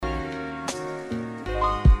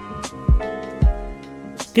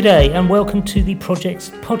G'day and welcome to the Projects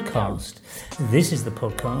podcast. This is the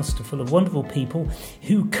podcast full of wonderful people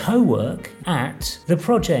who co-work at The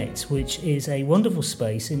Project, which is a wonderful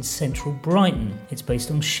space in central Brighton. It's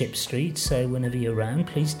based on Ship Street, so whenever you're around,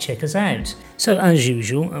 please check us out. So as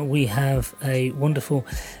usual, we have a wonderful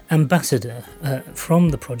ambassador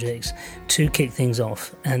from The Projects to kick things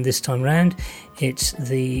off. And this time round, it's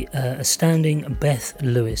the astounding Beth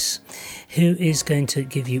Lewis, who is going to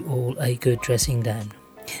give you all a good dressing down.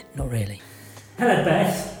 Not really. Hello,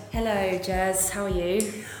 Beth. Hello, Jez. How are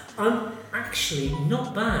you? I'm actually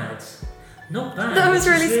not bad. Not bad. That was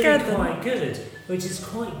really scared then. Quite good, which is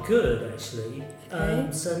quite good actually.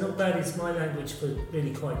 Okay. So not bad is my language for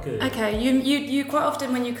really quite good. Okay, you quite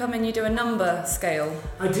often when you come in you do a number scale.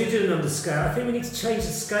 I do a number scale. I think we need to change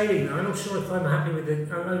the scaling now. I'm not sure if I'm happy with it.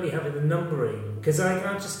 I'm only happy with the numbering because I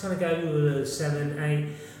just kind of go 7, 8.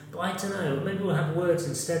 But I don't know. Maybe we'll have words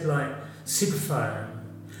instead like super fan.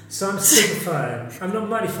 So I'm super fine. I'm not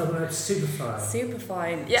mighty fine, but I'm super fine. Super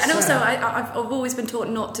fine. Yeah, and also I've always been taught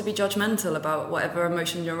not to be judgmental about whatever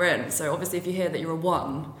emotion you're in. So obviously if you hear that you're a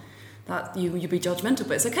 1, that you be judgmental,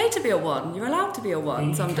 but it's okay to be a 1. You're allowed to be a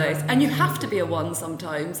 1 some days. And you have to be a 1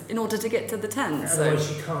 sometimes in order to get to the 10.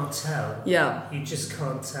 Otherwise you can't tell. Yeah. You just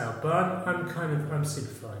can't tell. But I'm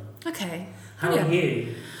super fine. Okay. How are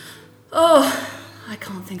you? Oh, I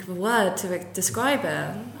can't think of a word to describe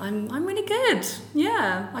it. I'm really good.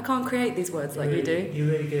 Yeah, I can't create these words like you do. You're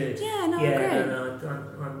really good. Yeah, no, I'm great.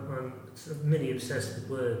 I'm sort of mini obsessed with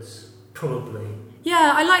words, probably.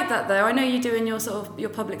 Yeah, I like that though. I know you do in your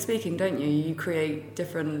your public speaking, don't you? You create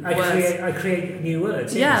different words. I create new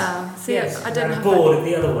words. Yeah. Yes. See, yes. I don't have bored of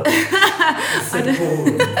the other one.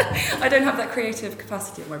 I don't have that creative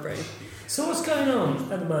capacity in my brain. So what's going on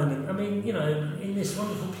at the moment? I mean, in this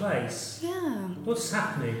wonderful place. Yeah. What's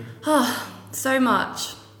happening? Oh, so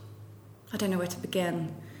much. I don't know where to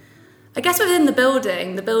begin. I guess within the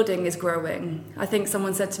building is growing. I think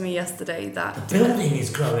someone said to me yesterday that the building is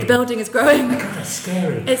growing. The building is growing. Oh my God, that's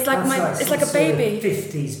scary. It's like a baby.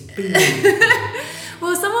 50s baby.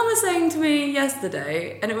 Well, someone was saying to me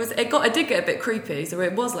yesterday, and I did get a bit creepy, so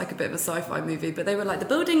it was like a bit of a sci-fi movie, but they were like, the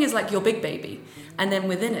building is like your big baby, and then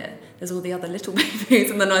within it, there's all the other little babies,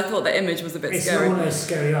 and then I thought the image was a bit scary. It's not one of those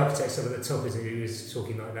scary architects over the top, is it, who is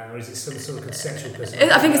talking like that, or is it some sort of conceptual person?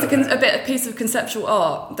 I think it's a piece of conceptual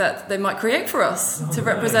art that they might create for us to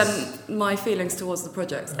represent my feelings towards the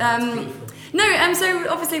project. So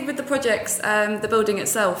obviously with the projects, the building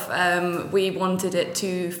itself, we wanted it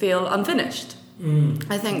to feel unfinished.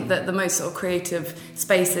 I think that the most sort of creative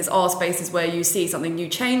spaces are spaces where you see something new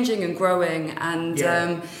changing and growing, and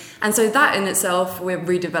so that in itself, we're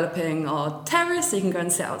redeveloping our terrace so you can go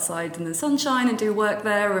and sit outside in the sunshine and do work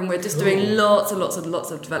there, and we're just doing lots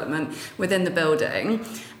of development within the building.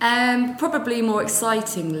 Probably more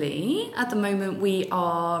excitingly, at the moment we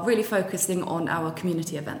are really focusing on our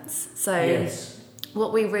community events.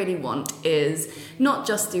 What we really want is not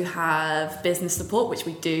just to have business support, which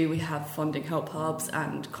we do. We have funding help hubs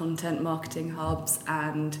and content marketing hubs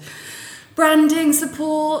and branding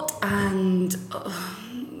support and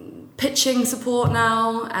pitching support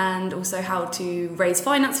now, and also how to raise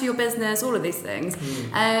finance for your business, all of these things.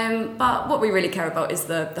 But what we really care about is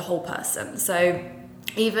the whole person. So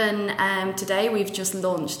even today we've just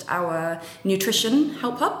launched our nutrition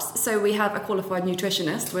help hubs, so we have a qualified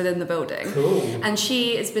nutritionist within the building. And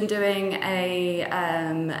she has been doing a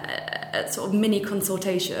sort of mini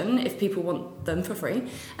consultation, if people want them for free,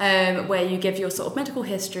 where you give your sort of medical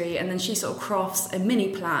history, and then she sort of crafts a mini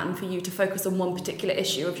plan for you to focus on one particular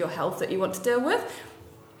issue of your health that you want to deal with.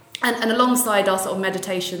 And alongside our sort of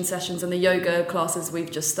meditation sessions and the yoga classes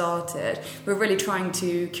we've just started, we're really trying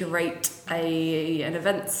to curate an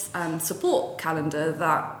events and support calendar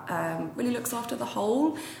that really looks after the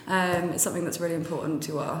whole. It's something that's really important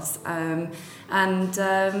to us. Beck,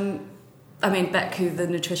 who the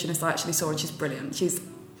nutritionist I actually saw, and she's brilliant. She's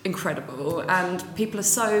incredible, and people are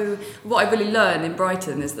so. What I really learn in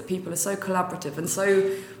Brighton is that people are so collaborative and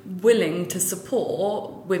so willing to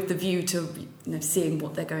support with the view to seeing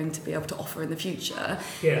what they're going to be able to offer in the future.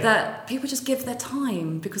 That people just give their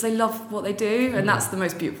time because they love what they do, and that's the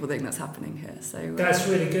most beautiful thing that's happening here. So that's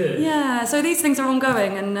really good. Yeah, so these things are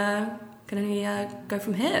ongoing and can only go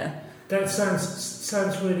from here. That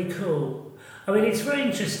sounds really cool. I mean, it's very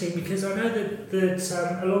interesting because I know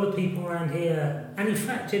that a lot of people around here, and in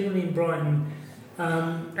fact, generally in Brighton,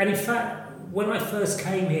 and in fact, when I first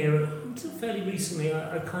came here, until fairly recently,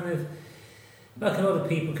 I kind of, like a lot of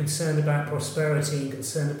people, concerned about prosperity and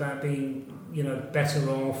concerned about being, better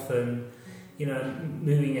off and,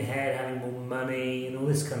 moving ahead, having more money and all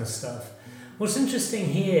this kind of stuff. What's interesting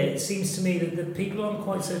here, it seems to me that the people aren't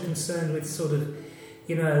quite so concerned with sort of,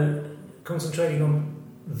 concentrating on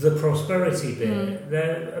the prosperity bit.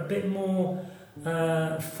 They're a bit more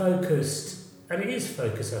focused, and it is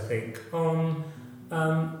focused, I think, on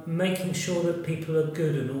making sure that people are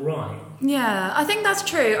good and all right. Yeah, I think that's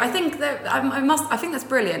true. I think that I think that's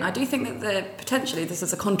brilliant. I do think that potentially this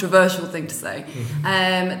is a controversial thing to say,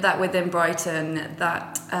 that within Brighton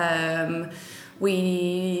that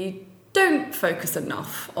we don't focus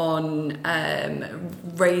enough on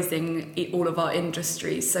raising all of our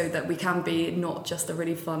industries so that we can be not just a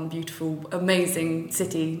really fun, beautiful, amazing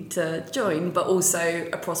city to join, but also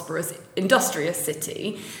a prosperous, industrious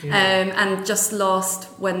city. And just last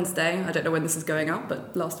Wednesday, I don't know when this is going up,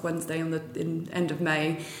 but last Wednesday in end of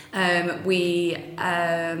May, we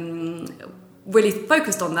really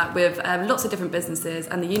focused on that with lots of different businesses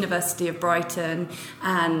and the University of Brighton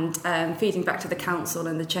and feeding back to the council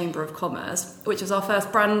and the Chamber of Commerce, which was our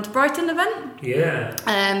first Brand Brighton event. Yeah.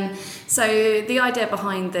 So the idea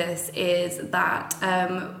behind this is that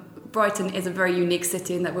Brighton is a very unique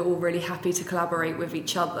city in that we're all really happy to collaborate with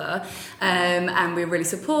each other, and we're really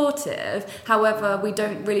supportive. However, we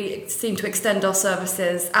don't really seem to extend our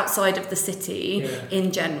services outside of the city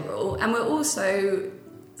in general, and we're also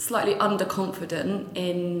slightly underconfident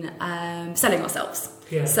in selling ourselves.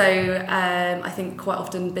 Yeah. So I think quite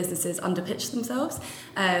often businesses underpitch themselves.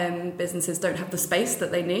 Businesses don't have the space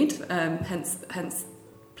that they need, hence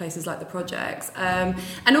places like the projects.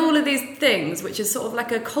 And all of these things, which is sort of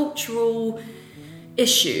like a cultural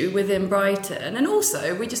issue within Brighton. And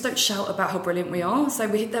also, we just don't shout about how brilliant we are. So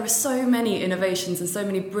there are so many innovations and so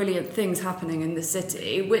many brilliant things happening in the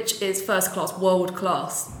city, which is first-class,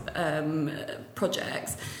 world-class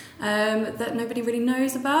projects that nobody really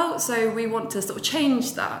knows about. So we want to sort of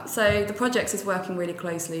change that. So the projects is working really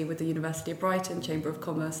closely with the University of Brighton, Chamber of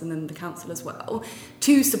Commerce, and then the council as well,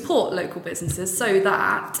 to support local businesses so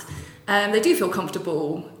that they do feel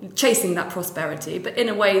comfortable chasing that prosperity, but in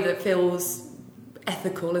a way that feels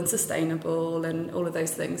ethical and sustainable and all of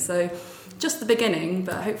those things. So just the beginning,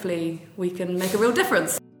 but hopefully we can make a real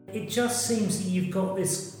difference. It just seems that you've got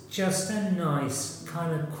this just a nice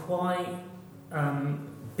kind of quite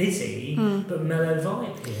busy but mellow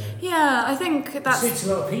vibe here. Yeah, I think that suits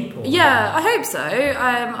a lot of people. Yeah, I hope so.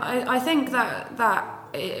 I think that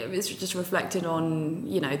it's just reflected on,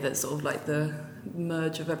 that sort of like the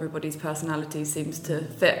merge of everybody's personality seems to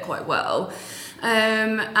fit quite well. We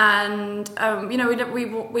I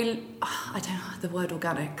don't know, the word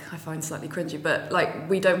organic I find slightly cringy, but like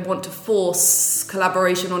we don't want to force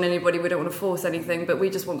collaboration on anybody, we don't want to force anything, but we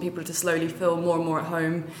just want people to slowly feel more and more at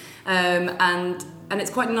home. And it's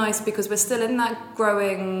quite nice because we're still in that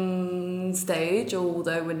growing stage,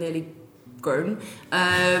 although we're nearly grown.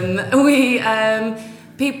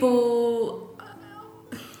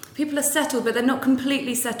 People are settled, but they're not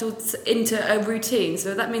completely settled into a routine.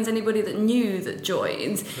 So that means anybody that new that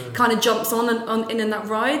joins kind of jumps on in that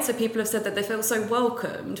ride. So people have said that they feel so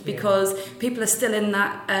welcomed because people are still in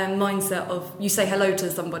that mindset of you say hello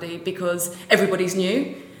to somebody because everybody's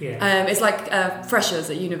new. Yeah. It's like freshers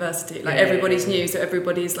at university. Like everybody's new, so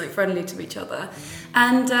everybody's like friendly to each other.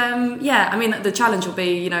 And I mean, the challenge will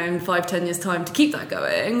be, in 5-10 years' time to keep that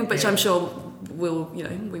going, which I'm sure we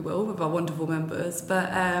will with our wonderful members. But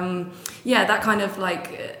that kind of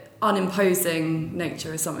like unimposing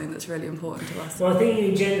nature is something that's really important to us. Well, I think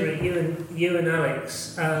in general, you and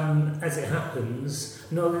Alex, as it happens,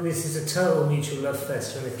 not that this is a total mutual love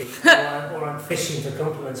fest or anything, or I'm fishing for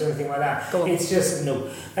compliments or anything like that. It's just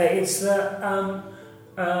it's that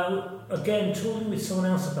again, talking with someone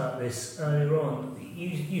else about this earlier on,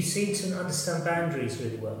 you seem to understand boundaries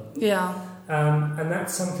really well. Yeah. And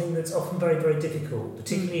that's something that's often very, very difficult,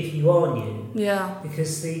 particularly if you are new. Yeah.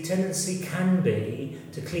 Because the tendency can be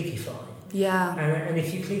to cliquify. Yeah. And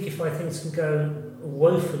if you cliquify, things can go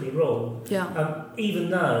woefully wrong. Yeah. Even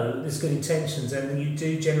though there's good intentions and you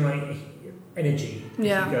do generate energy if you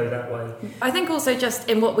go that way. I think also just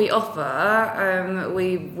in what we offer,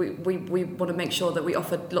 we want to make sure that we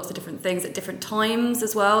offer lots of different things at different times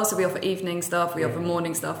as well. So we offer evening stuff, we offer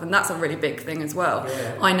morning stuff, and that's a really big thing as well.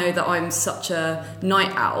 Yeah. I know that I'm such a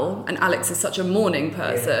night owl and Alex is such a morning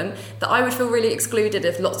person that I would feel really excluded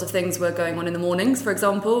if lots of things were going on in the mornings, for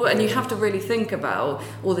example. And you have to really think about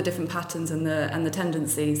all the different patterns and the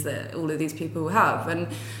tendencies that all of these people have. And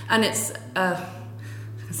it's I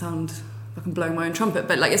sound like I'm blowing my own trumpet,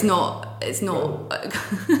 but like it's not Go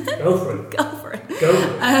for it. Go for it. Go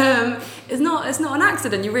for it. It's not an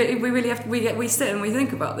accident. We really have to, we sit and we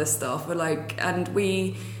think about this stuff.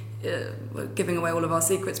 We're giving away all of our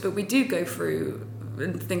secrets, but we do go through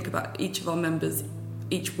and think about each of our members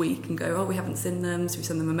each week and go, oh, we haven't seen them, so we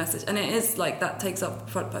send them a message. And it is like that takes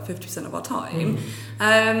up about 50% of our time.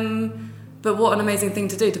 But what an amazing thing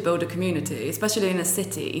to do, to build a community, especially in a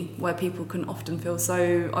city where people can often feel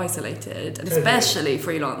so isolated, and especially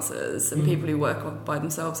freelancers and people who work by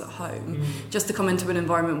themselves at home, just to come into an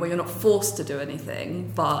environment where you're not forced to do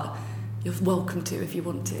anything, but you're welcome to if you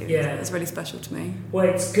want to. Yeah. It's really special to me. Well,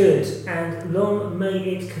 it's good, and long may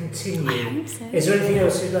it continue. I hope so. Is there anything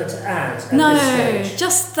else you'd like to add at No, this stage?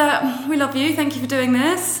 just that we love you. Thank you for doing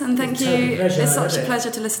this, and thank It's a you. pleasure, It's such a isn't it? pleasure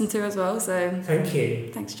to listen to as well. So Thank you.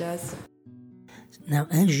 thanks, Jazz. Now,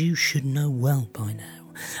 as you should know well by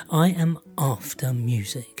now, I am after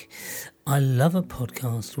music. I love a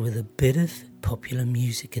podcast with a bit of popular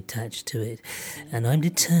music attached to it, and I'm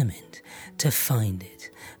determined to find it.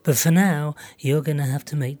 But for now, you're going to have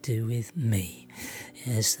to make do with me.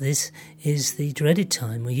 Yes, this is the dreaded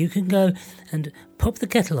time where you can go and pop the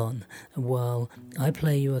kettle on while I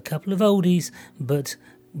play you a couple of oldies, but,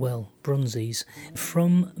 well, bronzies,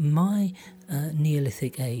 from my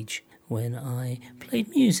Neolithic age, when I played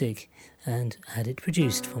music and had it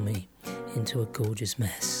produced for me into a gorgeous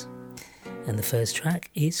mess. And the first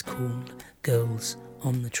track is called Girls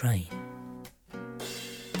on the Train.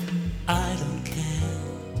 I don't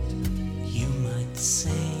care, you might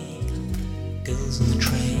say, girls on the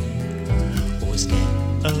train always get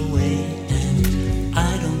away, and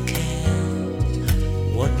I don't care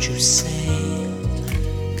what you say,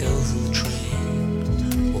 girls on the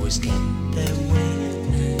train always get their way.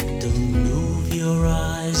 Your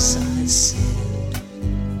eyes, I said,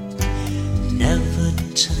 never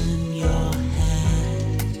turn your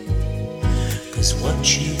head, 'cause what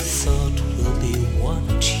you thought will be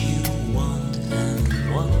what you want, and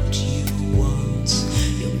what you want's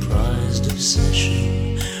your prized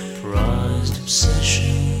obsession, prized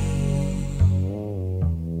obsession.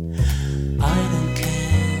 I don't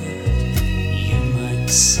care, you might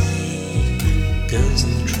say, girls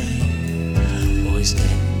on the train always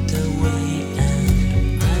get their way.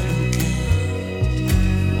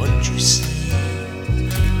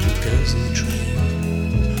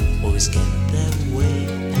 Get their way,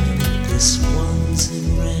 and this one's in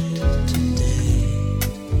red today,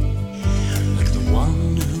 like the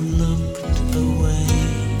one who looked away.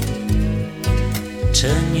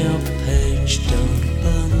 Turn your page, don't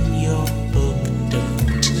burn your book,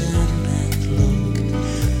 don't turn and look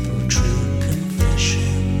for a true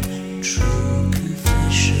confession, true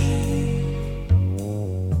confession.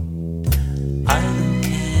 I don't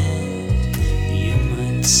care, you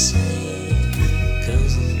might say,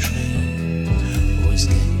 girls on the train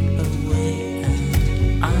get away,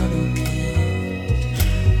 and I don't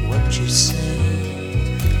care what you say,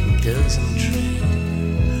 girls on the train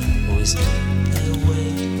always get their way,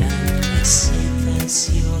 and I say that's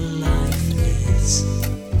your life is,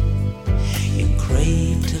 you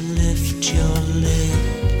crave to lift your lid,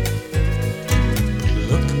 but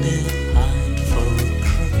look behind for a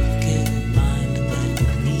crooked mind that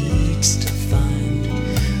needs to find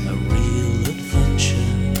a real adventure.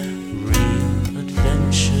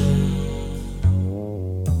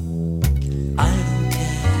 I don't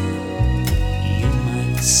care, you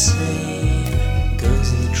might say, girls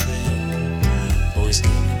on the train always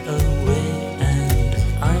get away, and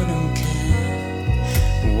I don't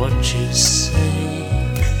care what you say,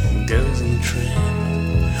 girls on the train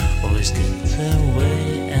always get their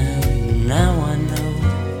way, and now I know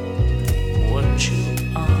what you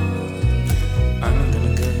are. I'm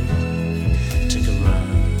gonna go take a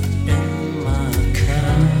ride in my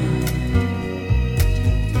car.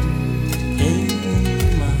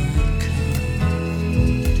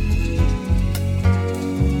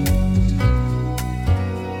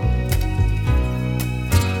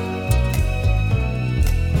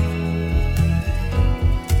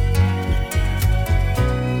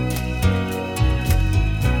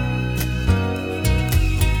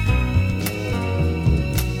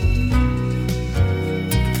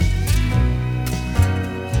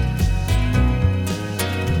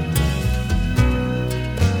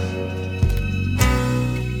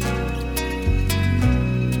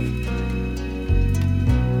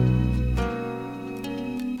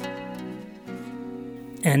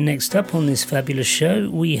 And next up on this fabulous show,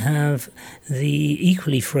 we have the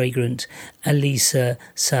equally fragrant Elisa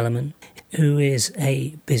Salomon, who is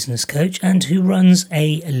a business coach and who runs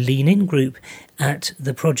a lean-in group at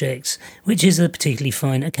the Projects, which is a particularly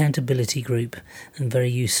fine accountability group and very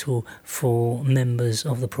useful for members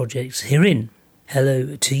of the Projects herein.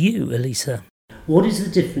 Hello to you, Elisa. What is the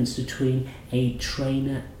difference between a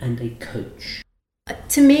trainer and a coach?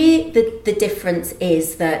 To me, the difference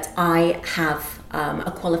is that I have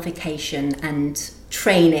a qualification and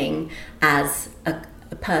training as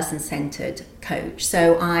a person-centered coach.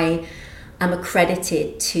 So I am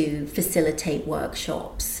accredited to facilitate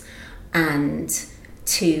workshops and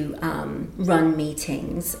to run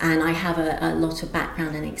meetings, and I have a lot of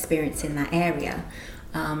background and experience in that area,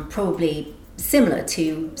 probably similar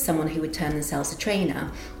to someone who would term themselves a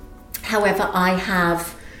trainer. However, I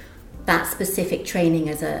have that specific training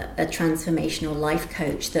as a transformational life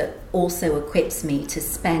coach that also equips me to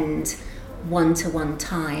spend one-to-one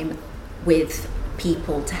time with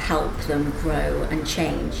people to help them grow and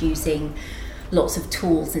change using lots of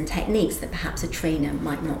tools and techniques that perhaps a trainer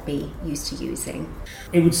might not be used to using.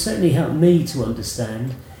 It would certainly help me to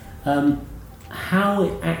understand how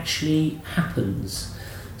it actually happens.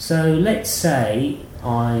 So let's say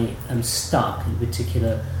I am stuck in a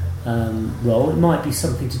particular role. It might be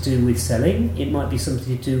something to do with selling. It might be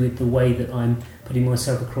something to do with the way that I'm putting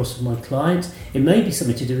myself across with my clients. It may be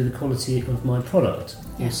something to do with the quality of my product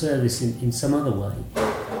or service in some other way.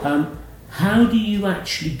 How do you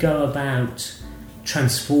actually go about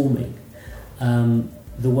transforming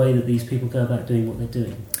the way that these people go about doing what they're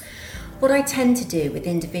doing? What I tend to do with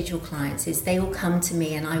individual clients is they will come to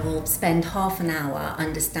me and I will spend half an hour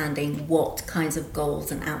understanding what kinds of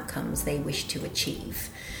goals and outcomes they wish to achieve.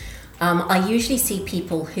 I usually see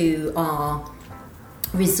people who are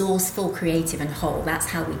resourceful, creative and whole. That's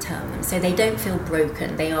how we term them. So they don't feel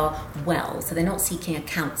broken, they are well. So they're not seeking a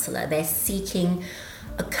counsellor, they're seeking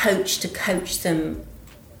a coach to coach them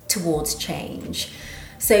towards change.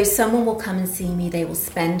 So someone will come and see me, they will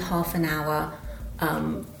spend half an hour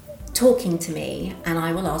talking to me, and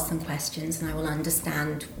I will ask them questions and I will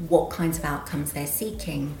understand what kinds of outcomes they're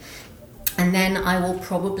seeking. And then I will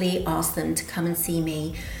probably ask them to come and see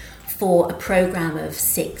me for a program of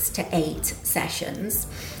 6 to 8 sessions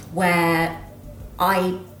where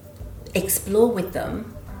I explore with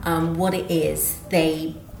them what it is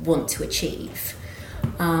they want to achieve.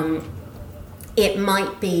 It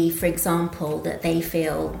might be, for example, that they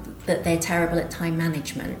feel that they're terrible at time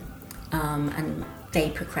management and they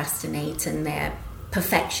procrastinate and they're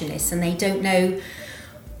perfectionists and they don't know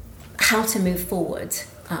how to move forward.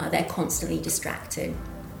 They're constantly distracted.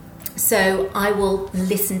 So I will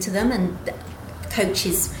listen to them, and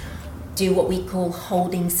coaches do what we call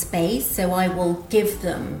holding space. So I will give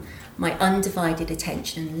them my undivided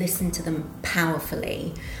attention and listen to them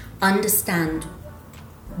powerfully, understand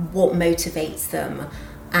what motivates them,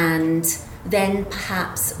 and then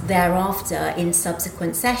perhaps thereafter in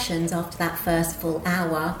subsequent sessions after that first full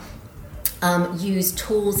hour use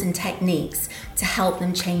tools and techniques to help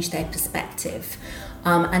them change their perspective.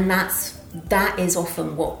 And that is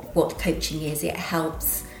often what coaching is. It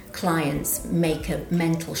helps clients make a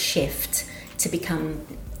mental shift to become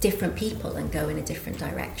different people and go in a different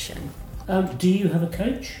direction. Do you have a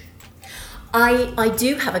coach? I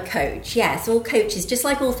do have a coach, yes. All coaches, just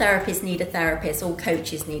like all therapists need a therapist, all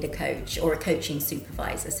coaches need a coach or a coaching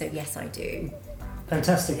supervisor. So yes, I do.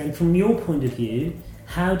 Fantastic. And from your point of view,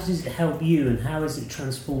 how does it help you and how has it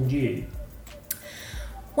transformed you?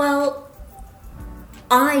 Well,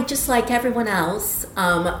 I, just like everyone else,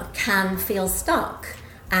 can feel stuck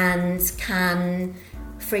and can,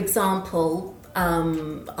 for example,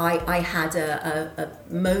 I had a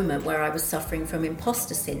moment where I was suffering from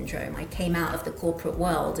imposter syndrome. I came out of the corporate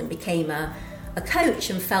world and became a coach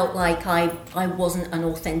and felt like I wasn't an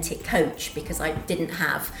authentic coach because I didn't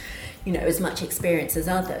have, as much experience as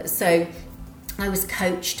others. So I was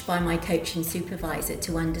coached by my coaching supervisor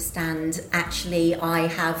to understand actually I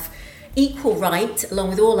have equal right, along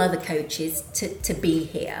with all other coaches, to be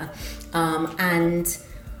here. And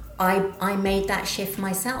I made that shift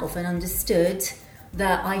myself and understood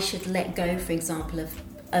that I should let go, for example,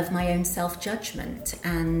 of my own self-judgment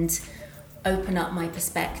and open up my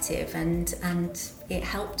perspective, and it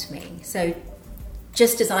helped me. So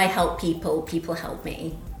just as I help people, people help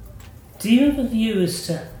me. Do you have a view as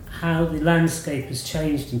to how the landscape has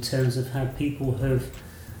changed in terms of how people have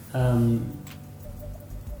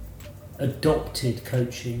adopted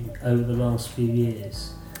coaching over the last few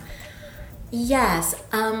years? Yes.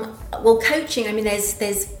 Well, coaching,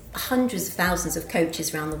 there's hundreds of thousands of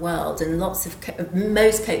coaches around the world, and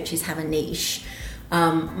most coaches have a niche.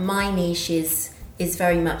 My niche is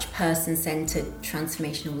very much person-centered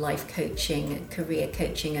transformational life coaching, career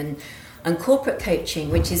coaching and corporate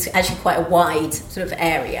coaching, which is actually quite a wide sort of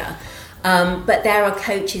area. But there are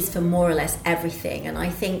coaches for more or less everything, and I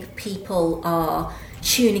think people are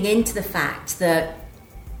tuning into the fact that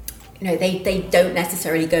they don't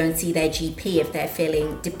necessarily go and see their GP if they're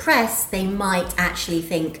feeling depressed. They might actually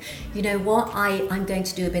think, you know what, I'm going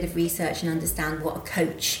to do a bit of research and understand what a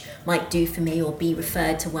coach might do for me, or be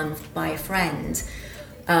referred to one by a friend,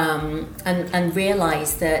 and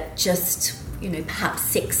realise that just, perhaps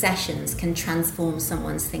 6 sessions can transform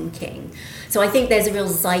someone's thinking. So I think there's a real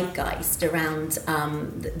zeitgeist around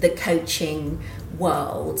the coaching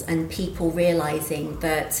world, and people realising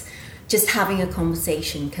that just having a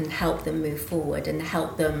conversation can help them move forward and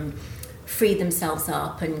help them free themselves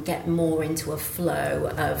up and get more into a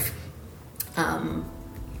flow of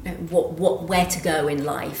where to go in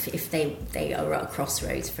life if they are at a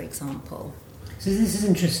crossroads, for example. So this is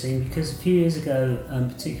interesting, because a few years ago,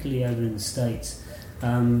 particularly over in the States,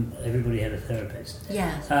 everybody had a therapist.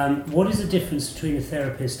 Yeah. What is the difference between a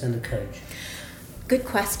therapist and a coach? Good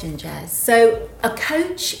question, Jez. So a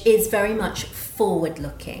coach is very much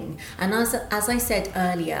forward-looking, and as I said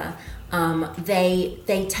earlier,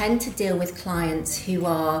 they tend to deal with clients who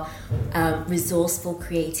are resourceful,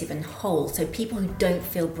 creative and whole. So people who don't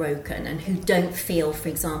feel broken and who don't feel, for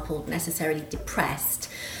example, necessarily depressed.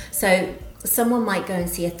 So someone might go and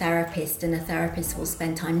see a therapist, and a therapist will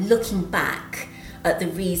spend time looking back at the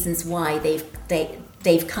reasons why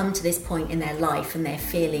they've come to this point in their life and they're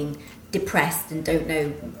feeling depressed and don't know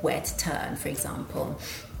where to turn, for example.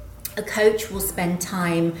 A coach will spend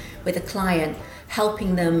time with a client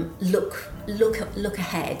helping them look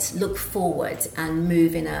ahead, look forward and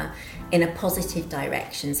move in a positive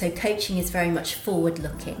direction. So coaching is very much forward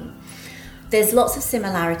looking. There's lots of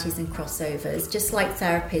similarities and crossovers. Just like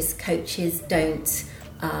therapists, coaches don't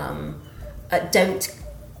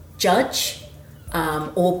judge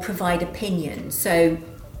or provide opinions. So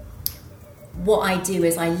what I do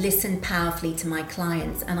is I listen powerfully to my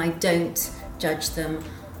clients, and I don't judge them.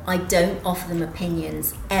 I don't offer them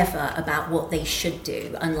opinions ever about what they should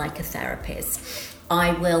do, unlike a therapist.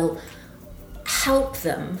 I will help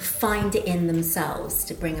them find it in themselves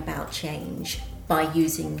to bring about change by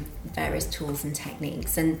using various tools and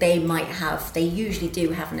techniques. And they usually do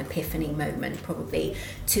have an epiphany moment, probably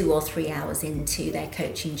 2 or 3 hours into their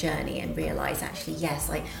coaching journey, and realise, actually, yes,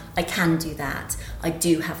 I can do that. I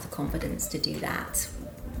do have the confidence to do that.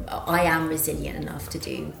 I am resilient enough to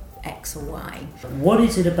do X or Y. What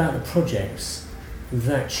is it about the projects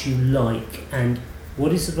that you like, and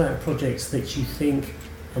what is it about projects that you think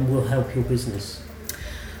will help your business?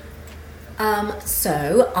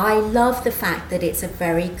 So I love the fact that it's a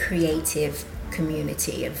very creative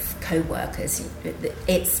community of co-workers.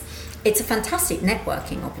 It's a fantastic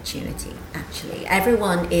networking opportunity, actually.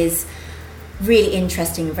 Everyone is really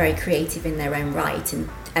interesting and very creative in their own right, and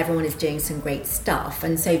everyone is doing some great stuff.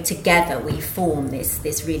 And so together we form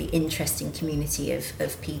this really interesting community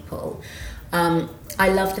of people. I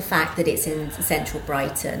love the fact that it's in central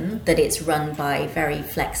Brighton, that it's run by very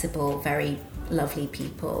flexible, very lovely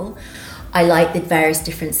people. I like the various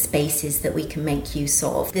different spaces that we can make use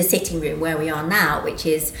of. The sitting room where we are now, which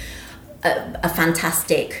is a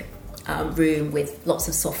fantastic room with lots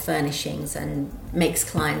of soft furnishings and makes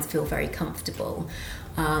clients feel very comfortable.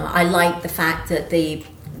 I like the fact that the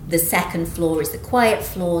second floor is the quiet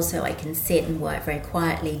floor, so I can sit and work very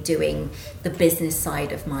quietly doing the business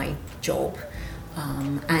side of my job,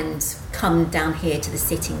 and come down here to the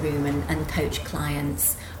sitting room and coach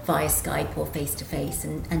clients via Skype or face-to-face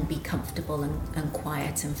and be comfortable and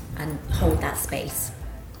quiet and hold that space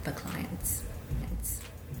for clients. It's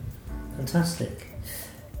fantastic.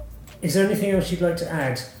 Is there anything else you'd like to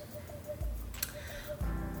add?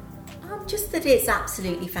 Just that it's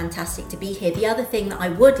absolutely fantastic to be here. The other thing that I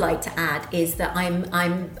would like to add is that I'm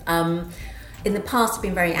in the past I've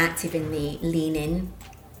been very active in the Lean In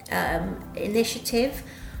initiative,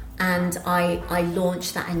 and I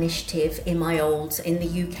launched that initiative in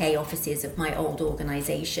the UK offices of my old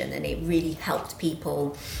organisation, and it really helped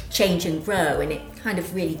people change and grow, and it kind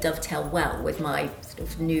of really dovetailed well with my sort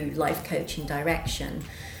of new life coaching direction.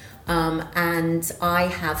 And I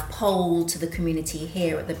have polled the community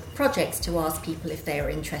here at the projects to ask people if they are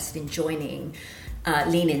interested in joining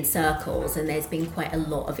Lean In circles, and there's been quite a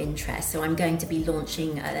lot of interest. So I'm going to be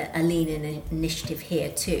launching a Lean In initiative here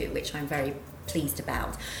too, which I'm very pleased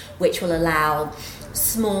about, which will allow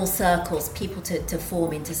small circles, people to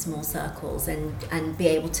form into small circles and be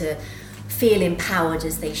able to feel empowered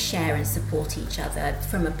as they share and support each other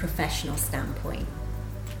from a professional standpoint.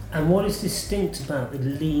 And what is distinct about the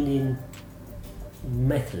Lean In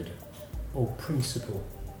method or principle?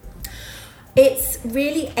 It's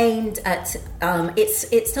really aimed at.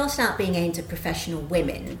 It started out being aimed at professional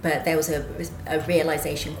women, but there was a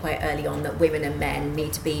realization quite early on that women and men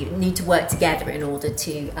need to work together in order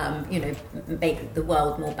to make the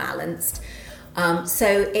world more balanced.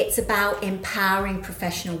 So it's about empowering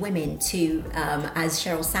professional women to, as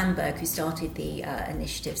Sheryl Sandberg, who started the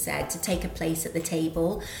initiative, said, to take a place at the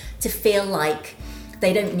table, to feel like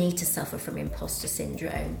they don't need to suffer from imposter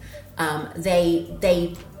syndrome.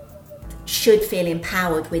 They should feel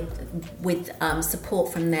empowered with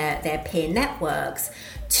support from their peer networks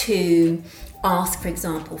to ask, for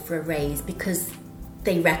example, for a raise because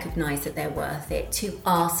they recognise that they're worth it, to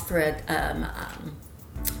ask for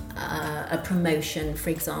a promotion,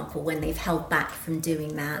 for example, when they've held back from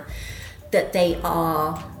doing that they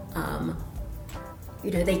are,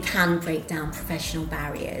 they can break down professional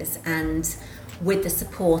barriers, and with the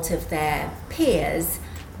support of their peers,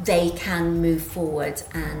 they can move forward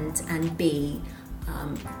and be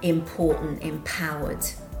important, empowered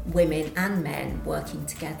women and men working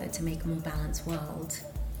together to make a more balanced world.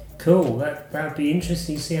 Cool. That would be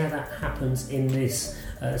interesting to see how that happens in this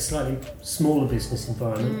slightly smaller business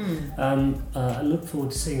environment. I look forward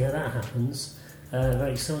to seeing how that happens.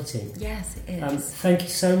 Very exciting. Yes, it is. Thank you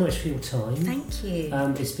so much for your time. Thank you.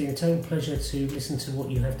 It's been a total pleasure to listen to what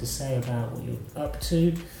you have to say about what you're up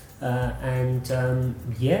to. I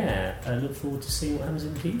look forward to seeing what happens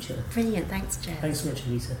in the future. Brilliant. Thanks, Jeff. Thanks so much,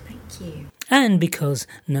 Elisa. Thank you. And because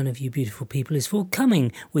none of you beautiful people is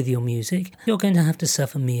forthcoming with your music, you're going to have to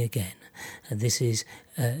suffer me again. This is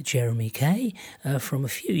Jeremy Kay from a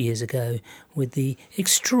few years ago with the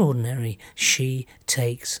extraordinary She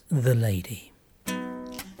Takes the Lady.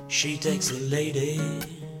 She takes the lady,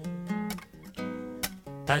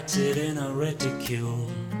 packs it in a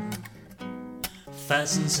reticule,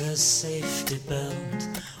 fastens her safety belt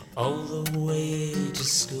all the way to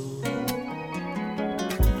school.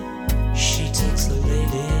 She takes the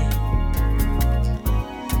lady,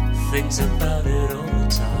 thinks about it all the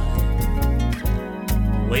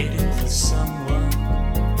time, waiting for someone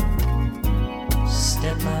to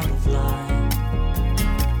step out of line.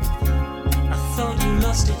 I thought you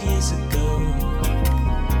lost it years ago,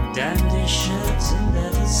 dandy shirts and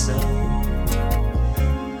leather soul.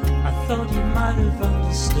 I thought you might have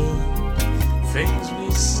understood things we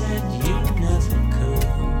said you never could.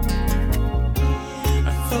 I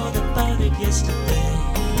thought about it yesterday,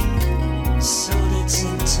 solid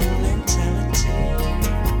sentimentality.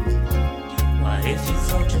 Why, if you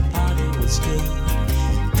thought your party was good,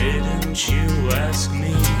 didn't you ask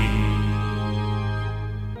me?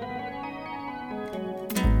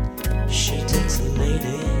 She takes the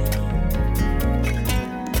lady,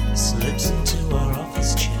 slips into her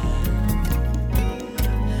office chair,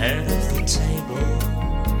 head of the table,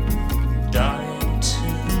 dying to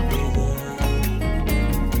be there.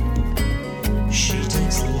 She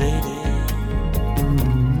takes the lady,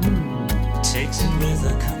 takes it with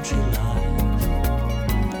her country life,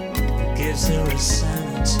 gives her a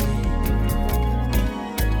sanity,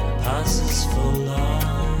 passes for life.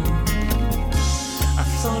 I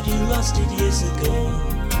thought you lost it years ago,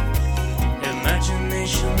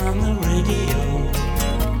 imagination on the radio.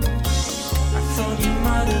 I thought you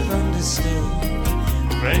might have understood,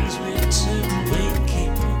 friends we took, we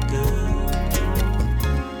keep it good.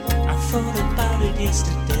 I thought about it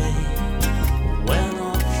yesterday, when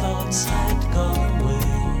our thoughts had gone away.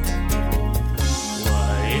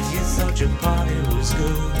 Why, if you thought your party was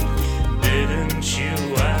good, didn't you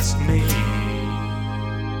ask me?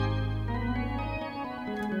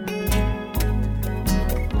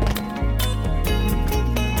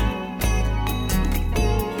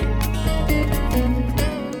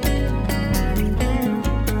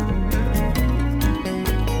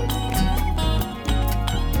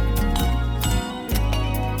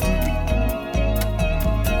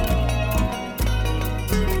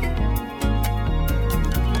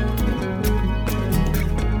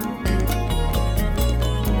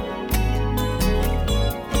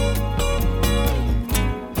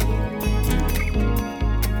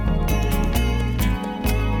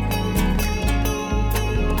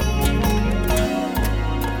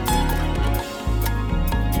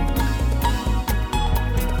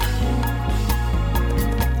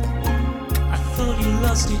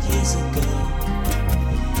 Lost it years ago,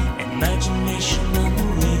 imagination on the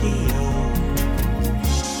radio.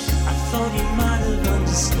 I thought you might have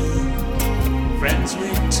understood, friends we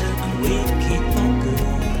took, we keep on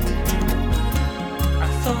good. I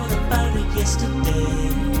thought about it yesterday,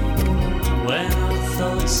 when our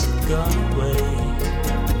thoughts had gone away.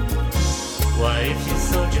 Why, if you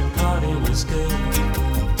thought your party was good,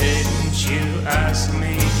 didn't you ask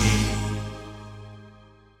me?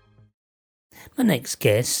 Our next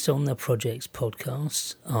guests on the Projects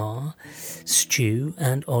podcast are Stu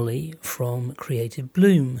and Ollie from Creative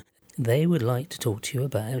Bloom. They would like to talk to you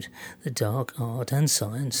about the dark art and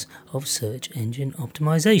science of search engine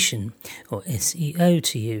optimization, or SEO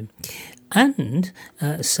to you, and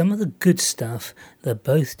some of the good stuff they're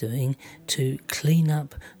both doing to clean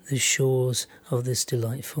up the shores of this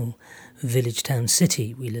delightful village town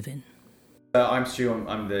city we live in. I'm Stu,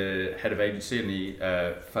 I'm the head of agency and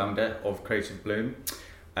the founder of Creative Bloom.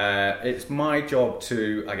 It's my job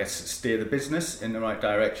to, I guess, steer the business in the right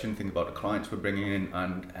direction, think about the clients we're bringing in,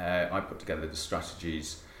 and I put together the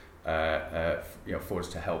strategies for us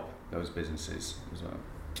to help those businesses as well.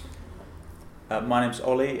 My name's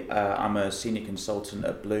Ollie. I'm a senior consultant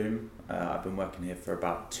at Bloom. I've been working here for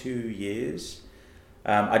about 2 years.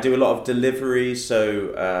 I do a lot of delivery,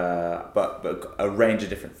 but a range of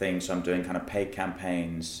different things. So I'm doing kind of paid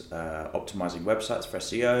campaigns, optimizing websites for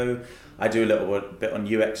SEO. I do a little bit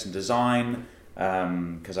on UX and design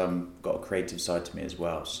because I've got a creative side to me as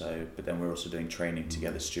well. So, but then we're also doing training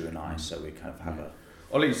together, Stu and I. So we kind of have a.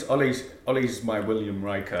 Ollie's my William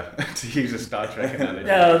Riker, to use a Star Trek analogy.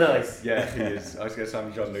 Oh, nice. Yeah, he is. I was going to say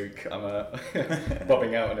I'm Jean-Luc. I'm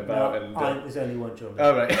bobbing out and about. There's only one Jean-Luc.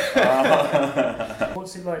 Oh, right.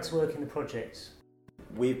 What's it like to work in the project?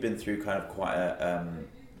 We've been through kind of quite an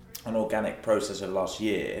organic process of last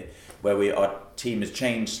year where our team has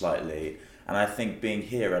changed slightly, and I think being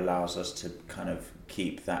here allows us to kind of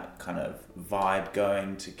keep that kind of vibe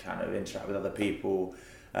going, to kind of interact with other people.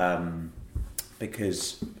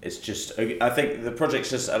 Because it's just, I think the project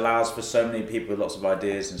just allows for so many people with lots of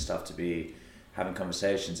ideas and stuff to be having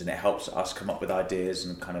conversations, and it helps us come up with ideas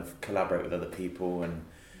and kind of collaborate with other people, and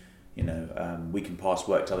we can pass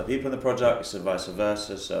work to other people in the project, so vice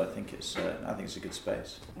versa. So I think it's a good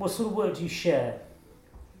space. What sort of work do you share?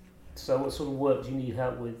 So what sort of work do you need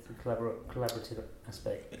help with, the collaborative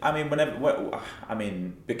aspect? I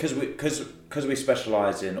mean, because we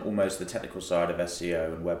specialise in almost the technical side of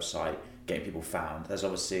SEO and website, getting people found. There's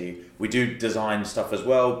obviously, we do design stuff as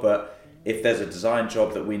well, but if there's a design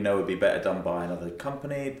job that we know would be better done by another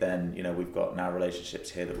company, then we've got now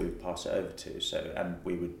relationships here that we pass it over to. So, and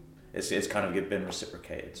we would, it's kind of been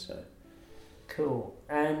reciprocated. So cool.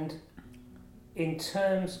 And in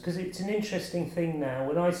terms, because it's an interesting thing now.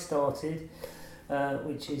 When I started,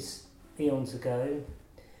 which is eons ago,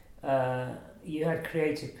 you had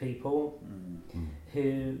creative people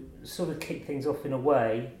who sort of kicked things off in a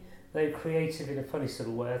way. They were creative in a funny sort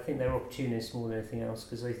of way. I think they were opportunists more than anything else,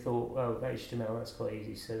 because they thought, HTML, that's quite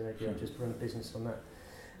easy, so maybe I'll just run a business on that.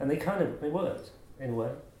 And they worked in a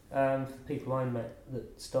way. For the people I met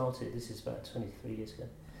that started, this is about 23 years ago.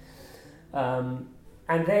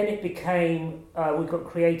 And then it became, we've got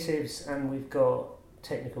creatives and we've got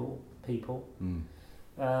technical people.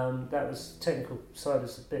 That was technical side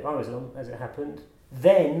was the bit I was on, as it happened.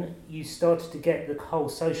 Then you started to get the whole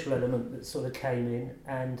social element that sort of came in,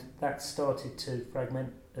 and that started to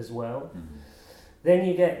fragment as well. Then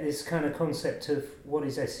you get this kind of concept of what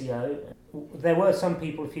is SEO. There were some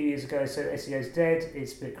people a few years ago who said SEO's dead,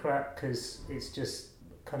 it's a bit crap because it's just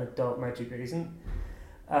kind of dark magic that isn't.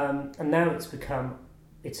 And now it's become,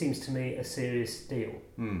 it seems to me, a serious deal.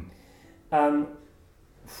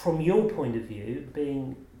 From your point of view,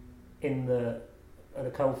 being in the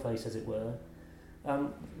coalface, as it were,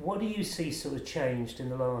 what do you see sort of changed in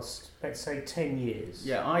the last, let's say, 10 years?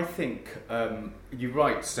 Yeah, I think you're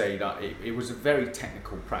right to say that it was a very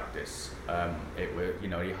technical practice.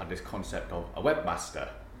 You had this concept of a webmaster.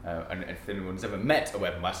 And if anyone's ever met a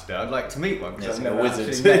webmaster, I'd like to meet one, because I've never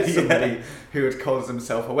actually met somebody who had called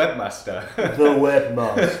themselves a webmaster. The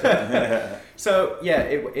webmaster. So yeah,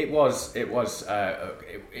 it was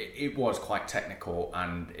quite technical,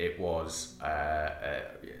 and it was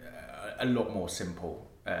a lot more simple,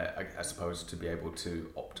 I suppose, to be able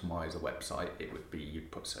to optimize a website. It would be,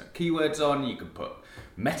 you'd put certain keywords on, you could put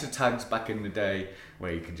meta tags back in the day,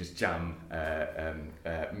 where you could just jam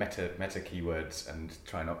meta keywords and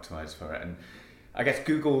try and optimize for it. And I guess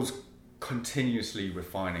Google's continuously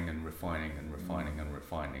refining, and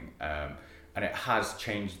it has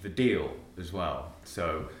changed the deal as well.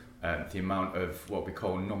 So the amount of what we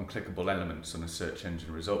call non-clickable elements on a search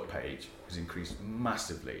engine result page has increased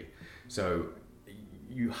massively. So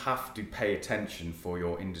you have to pay attention for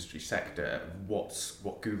your industry sector, what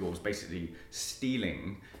Google's basically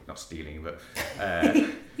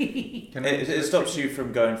it stops you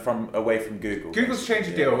from going away from Google. Google's changed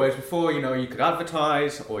the deal, whereas before, you could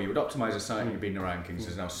advertise or you would optimize a site and you'd be in the rankings.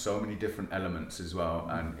 There's now so many different elements as well,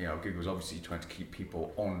 and Google's obviously trying to keep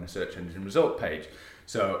people on the search engine result page.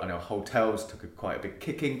 So I know hotels took quite a big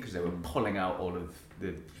kicking because they were pulling out all of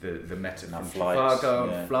the meta from Chicago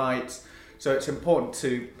and flights. So it's important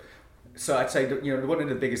to. So I'd say that, one of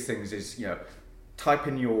the biggest things is, type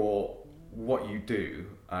in what you do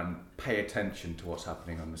and pay attention to what's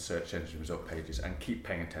happening on the search engine result pages, and keep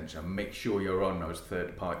paying attention and make sure you're on those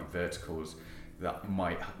third-party verticals that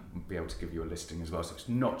might be able to give you a listing as well. So it's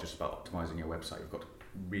not just about optimizing your website. You've got to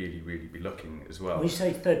really, really be looking as well. When you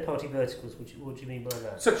say third-party verticals, what do you mean by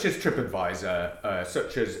that? Such as TripAdvisor,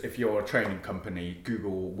 such as if you're a training company,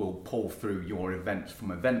 Google will pull through your events from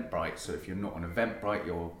Eventbrite. So if you're not on Eventbrite,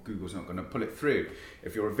 Google's not going to pull it through.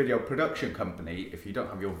 If you're a video production company, if you don't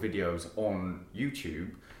have your videos on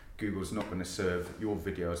YouTube, Google's not going to serve your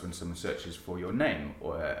videos when someone searches for your name,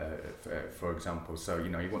 or for example. So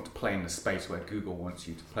you want to play in the space where Google wants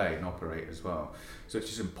you to play and operate as well. So it's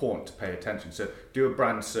just important to pay attention. So do a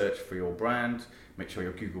brand search for your brand. Make sure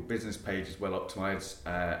your Google business page is well optimized,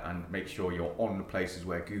 and make sure you're on the places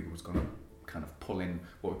where Google's going to kind of pull in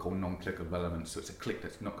what we call non-clickable elements. So it's a click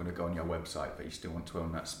that's not going to go on your website, but you still want to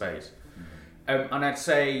own that space. And I'd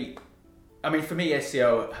say, for me,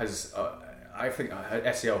 SEO has. I think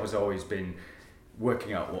SEO has always been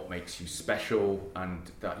working out what makes you special,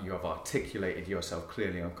 and that you have articulated yourself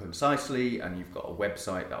clearly and concisely, and you've got a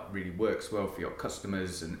website that really works well for your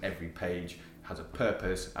customers, and every page has a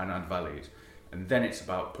purpose and add values. And then it's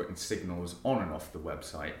about putting signals on and off the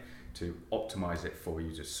website to optimize it for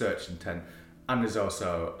user search intent. And there's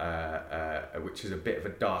also, which is a bit of a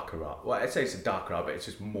darker art. Well, I'd say it's a darker art, but it's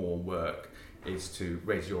just more work, is to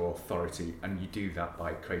raise your authority, and you do that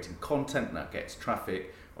by creating content that gets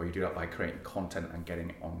traffic, or you do that by creating content and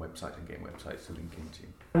getting it on websites and getting websites to link into.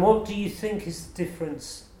 And what do you think is the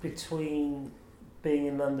difference between being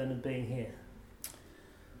in London and being here?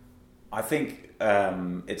 I think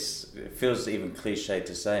it feels even cliche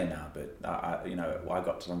to say now, but I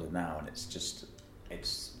got to London now, and it's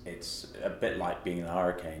a bit like being in a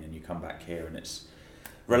hurricane, and you come back here and it's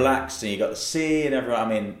relaxed, and you got the sea and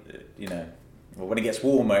everyone. Well, when it gets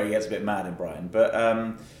warmer, it gets a bit mad in Brighton. But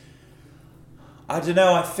I don't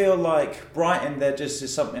know. I feel like Brighton, there just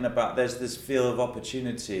is something about, there's this feel of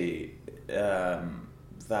opportunity that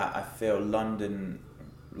I feel London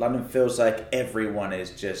feels like everyone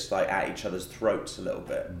is just like at each other's throats a little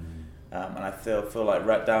bit. And I feel like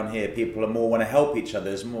right down here, people are more want to help each other.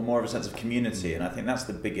 There's more of a sense of community, and I think that's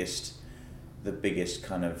the biggest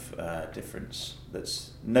kind of difference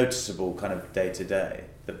that's noticeable kind of day to day,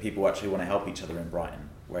 that people actually want to help each other in Brighton,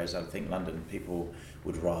 whereas I think London people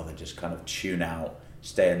would rather just kind of tune out,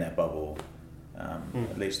 stay in their bubble.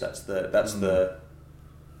 At least that's the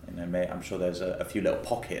I'm sure there's a few little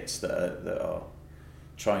pockets that are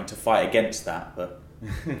trying to fight against that, but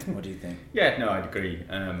what do you think? Yeah, no, I'd agree.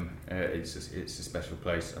 It's a special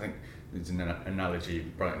place. I think there's an analogy.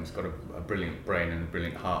 Brighton's got a brilliant brain and a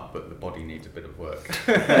brilliant heart, but the body needs a bit of work.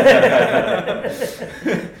 And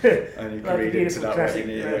you can read into that classic,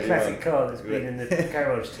 what you need. Classic car that's been in the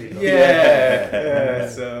garage too long.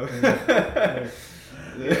 So.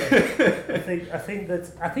 I think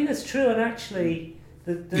that's true, and actually,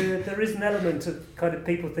 there is an element of kind of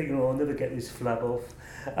people thinking, "Oh, I'll never get this flab off."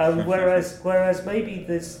 Whereas maybe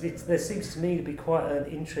there seems to me to be quite an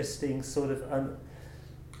interesting sort of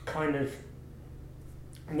kind of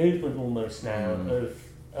movement almost now of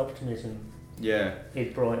optimism. Yeah.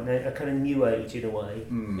 In Brighton, a kind of new age in a way.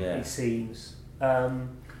 It seems,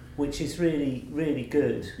 which is really, really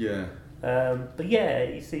good. Yeah. But yeah,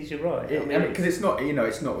 you're right. Because it's not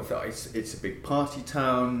with us. It's a big party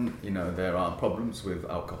town. There are problems with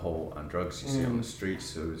alcohol and drugs. You see on the streets.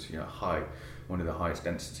 So it's one of the highest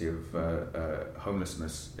density of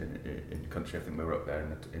homelessness in the country. I think we're up there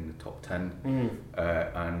in the top 10.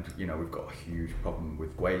 And we've got a huge problem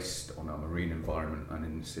with waste on our marine environment and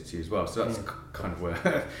in the city as well. So that's kind of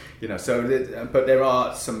where but there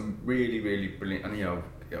are some really, really brilliant, and the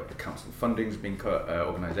council funding's been cut,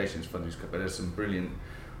 organisations funding's cut, but there's some brilliant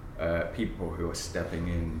people who are stepping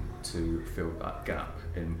in to fill that gap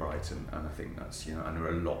in Brighton, and I think that's and there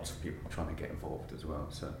are lots of people trying to get involved as well.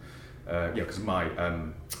 So because I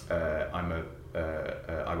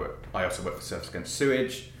also work for Surfers Against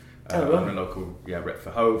Sewage. I'm a local rep for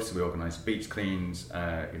Hove, so we organise beach cleans.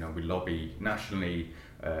 We lobby nationally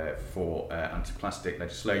for anti-plastic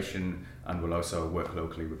legislation, and we'll also work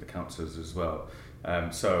locally with the councils as well. I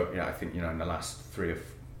think in the last 3 or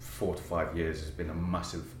 4 to 5 years has been a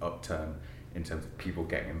massive upturn in terms of people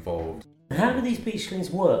getting involved. How do these beach cleans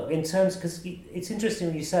work in terms? Because it's interesting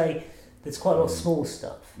when you say there's quite a lot of small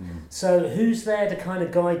stuff. So who's there to kind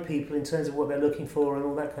of guide people in terms of what they're looking for and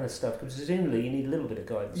all that kind of stuff? Because presumably you need a little bit of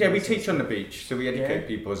guidance. Yeah, we teach on the beach, so we educate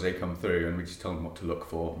people as they come through, and we just tell them what to look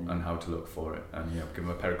for and how to look for it, and give them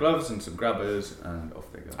a pair of gloves and some grabbers, and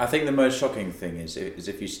off they go. I think the most shocking thing is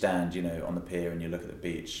if you stand, on the pier and you look at the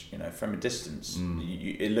beach, from a distance,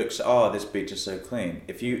 it looks, this beach is so clean.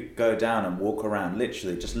 If you go down and walk around,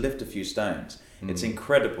 literally just lift a few stones, it's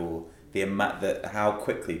incredible. The amount how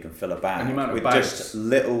quickly you can fill a bag and the amount of with bags, just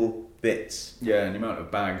little bits. Yeah, and the amount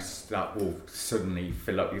of bags that will suddenly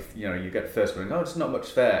fill up. You get the first one, it's not much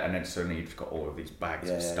fair, and then suddenly you've got all of these bags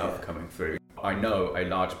of stuff coming through. I know a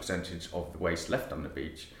large percentage of the waste left on the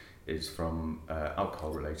beach is from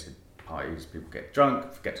alcohol-related parties. People get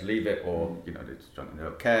drunk, forget to leave it, or they're just drunk and they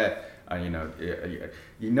don't care. And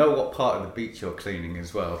you know what part of the beach you're cleaning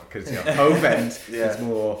as well, because Hove End is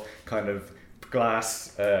more kind of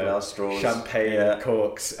glass straws, champagne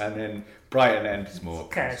corks, and then Brighton end is more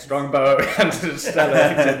Strongbow and Stella,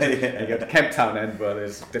 and you go to Kemp Town end where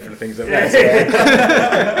there's different things over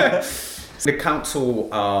there. The council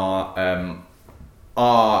are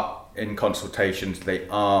in consultations. They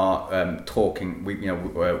are talking.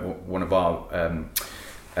 One of our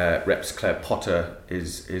reps, Claire Potter,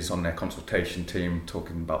 is on their consultation team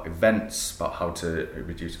talking about events, about how to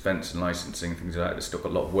reduce events and licensing, things like that. There's still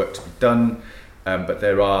got a lot of work to be done, but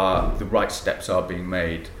the right steps are being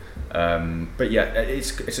made. But yeah,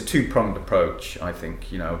 it's a two-pronged approach. I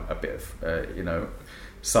think a bit of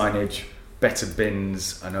signage, better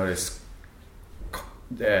bins. I know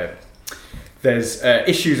there's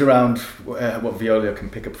issues around what Veolia can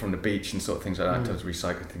pick up from the beach and sort of things like that, in terms of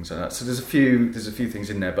recycling, things like that. So there's a few things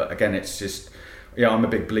in there, but again, it's just I'm a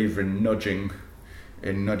big believer in nudging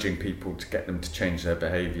people to get them to change their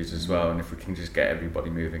behaviours as well. And if we can just get everybody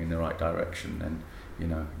moving in the right direction, then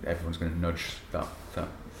everyone's going to nudge that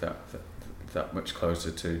much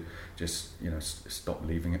closer to just stop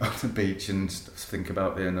leaving it on the beach and think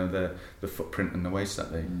about the footprint and the waste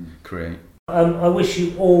that they create. I wish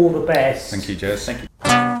you all the best. Thank you, Jez. Thank you.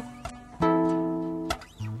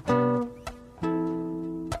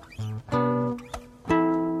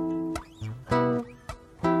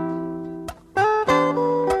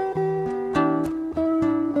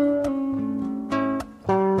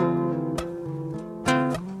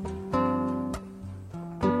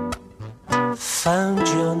 Found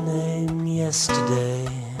your name yesterday.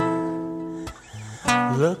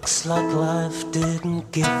 Looks like life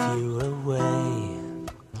didn't give you away.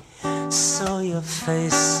 Saw your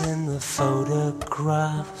face in the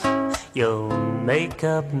photograph. Your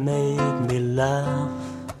makeup made me laugh.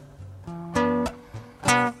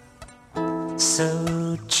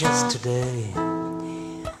 So just today,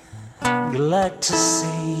 glad to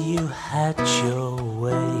see you had your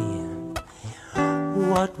way.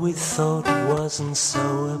 What we thought wasn't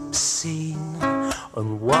so obscene,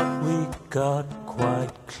 and what we got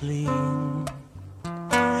quite clean.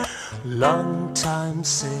 Long time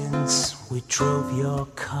since we drove your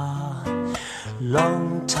car.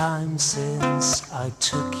 Long time since I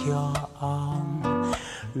took your arm.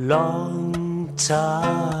 Long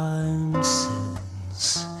time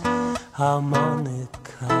since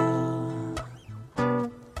harmonica.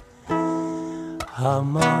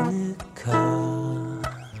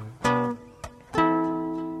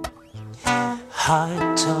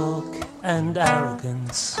 High talk and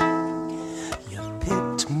arrogance. You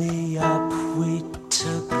picked me up, we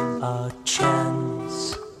took our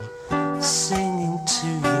chance. Singing to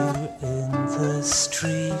you in the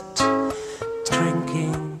street,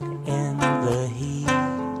 drinking in the heat.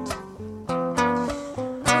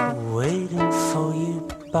 Waiting for you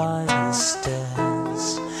by the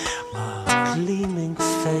stairs. Our gleaming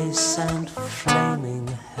face and flaming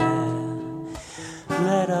hair.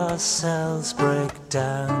 Let ourselves break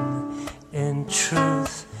down in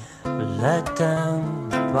truth, let down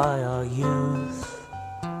by our youth.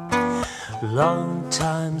 Long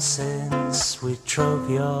time since we drove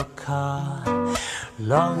your car.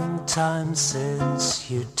 Long time since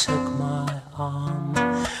you took my arm.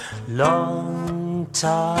 Long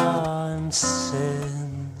time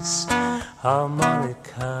since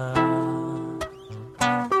harmonica.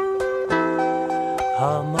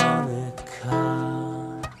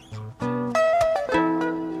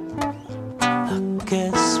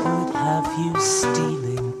 Guess we'd have you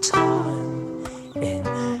stealing time in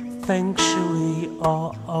feng shui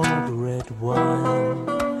or old red wine.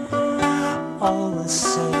 All the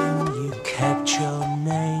same, you kept your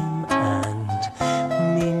name, and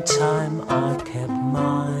meantime I kept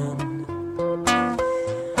mine.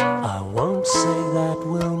 I won't say that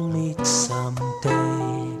we'll meet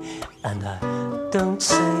someday, And I don't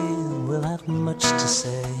say we'll have much to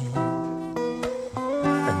say,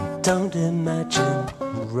 and don't imagine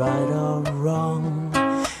right or wrong.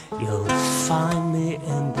 You'll find me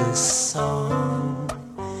in this song.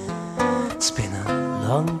 It's been a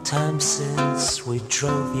long time since we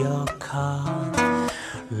drove your car,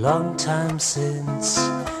 long time since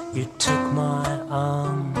you took my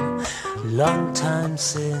arm, long time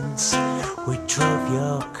since we drove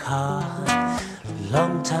your car,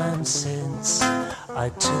 long time since I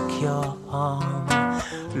took your arm,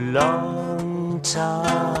 long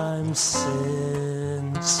time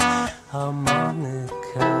since harmonica,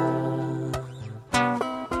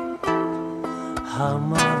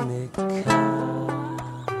 harmonica,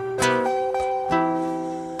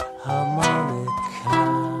 harmonica,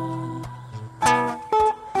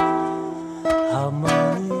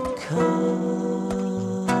 harmonica.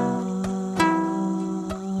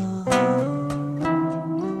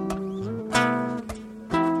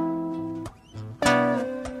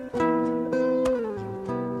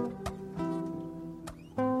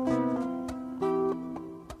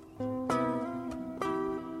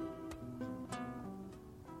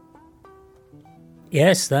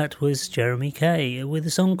 Yes, that was Jeremy Kay with a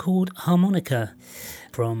song called Harmonica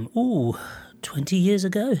from, 20 years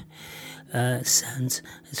ago. Sounds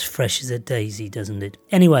as fresh as a daisy, doesn't it?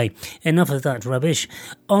 Anyway, enough of that rubbish.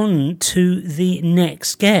 On to the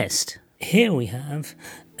next guest. Here we have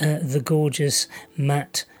the gorgeous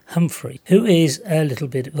Matt Humphrey, who is a little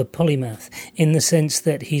bit of a polymath in the sense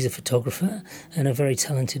that he's a photographer and a very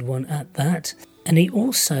talented one at that. And he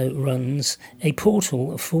also runs a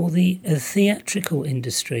portal for the theatrical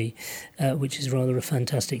industry, which is rather a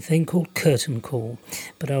fantastic thing, called Curtain Call.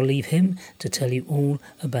 But I'll leave him to tell you all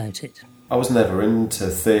about it. I was never into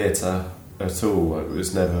theatre at all. It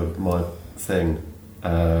was never my thing.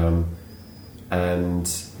 And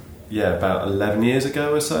yeah, about 11 years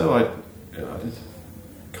ago or so, I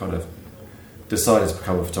kind of decided to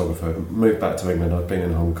become a photographer. Moved back to England. I'd been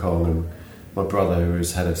in Hong Kong, and my brother, who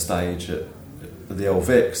was head of stage at the Old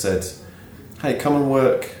Vic, said, "Hey, come and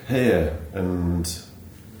work here, and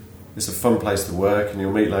it's a fun place to work, and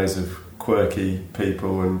you'll meet loads of quirky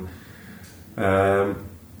people." And I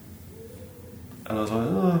was like,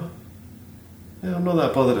 "Oh, yeah, I'm not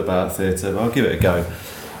that bothered about theatre, but I'll give it a go."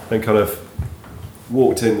 And kind of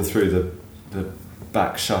walked in through the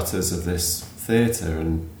back shutters of this theatre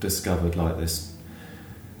and discovered like this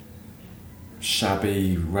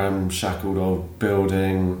shabby, ramshackled old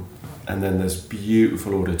building. And then this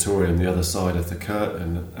beautiful auditorium the other side of the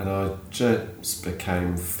curtain, and I just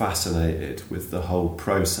became fascinated with the whole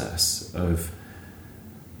process of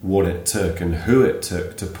what it took and who it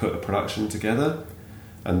took to put a production together,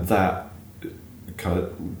 and that kind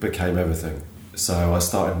of became everything. So I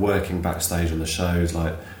started working backstage on the shows,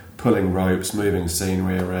 like pulling ropes, moving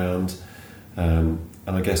scenery around, and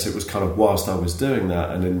I guess it was kind of whilst I was doing that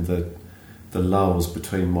and in the lulls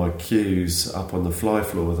between my cues up on the fly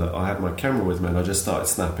floor that I had my camera with me, and I just started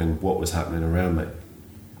snapping what was happening around me,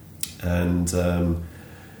 and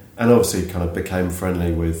obviously kind of became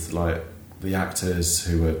friendly with like the actors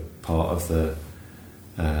who were part of the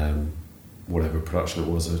whatever production it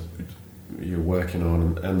was that you're working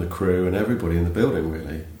on, and the crew and everybody in the building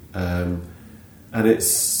really, and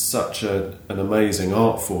it's such an amazing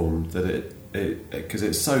art form that it because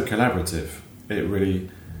it's so collaborative. It really,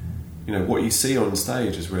 you know, what you see on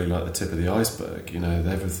stage is really like the tip of the iceberg. You know,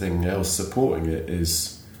 everything else supporting it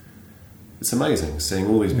it's amazing. Seeing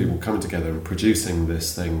all these people coming together and producing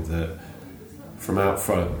this thing that from out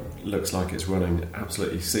front looks like it's running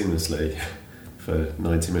absolutely seamlessly for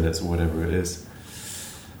 90 minutes or whatever it is.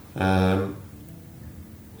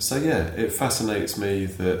 So yeah, it fascinates me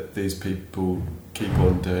that these people keep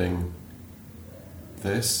on doing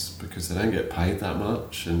this because they don't get paid that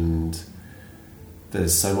much, and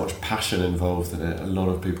there's so much passion involved in it. A lot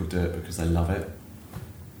of people do it because they love it,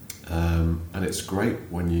 and it's great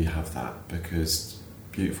when you have that because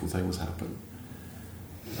beautiful things happen.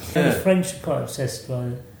 The French are quite obsessed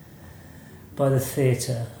by the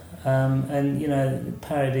theatre, and you know, the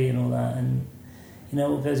parody and all that, and you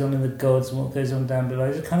know what goes on in the gods and what goes on down below.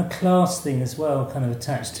 There's a kind of class thing as well, kind of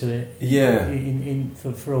attached to it. Yeah.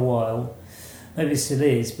 For a while. Maybe it still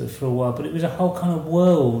is, but for a while. But it was a whole kind of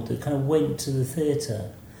world that kind of went to the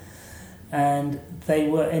theatre, and they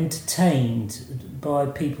were entertained by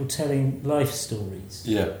people telling life stories,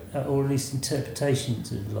 or at least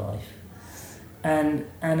interpretations of life, and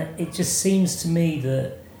it just seems to me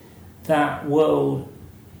that world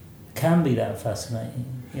can be that fascinating.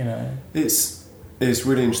 You know, it's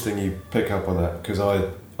really interesting you pick up on that, because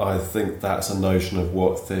I think that's a notion of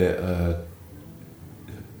what theatre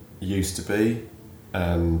used to be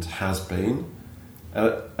and has been.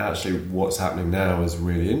 And actually what's happening now is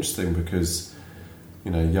really interesting because,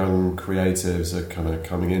 young creatives are kind of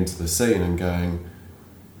coming into the scene and going,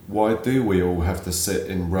 why do we all have to sit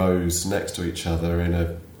in rows next to each other in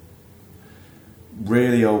a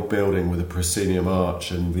really old building with a proscenium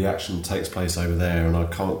arch, and the action takes place over there and I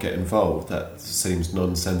can't get involved? That seems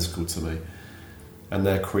nonsensical to me. And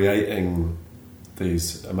they're creating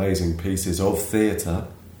these amazing pieces of theatre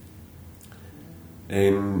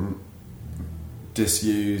in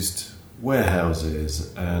disused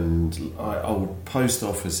warehouses and old post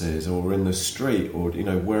offices, or in the street, or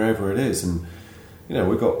wherever it is. And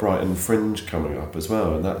we've got Brighton Fringe coming up as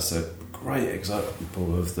well, and that's a great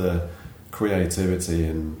example of the creativity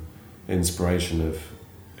and inspiration of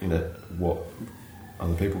what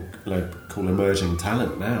other people call emerging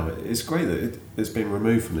talent now. It's great that it's been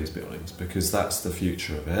removed from these buildings because that's the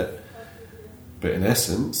future of it. But in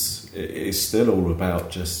essence, it is still all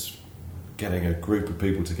about just getting a group of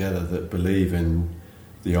people together that believe in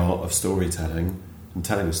the art of storytelling and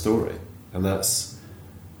telling a story. And that's,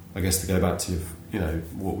 I guess, to go back to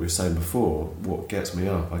what we were saying before, what gets me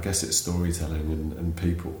up, I guess it's storytelling and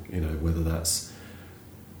people, whether that's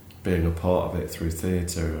being a part of it through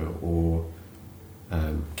theatre or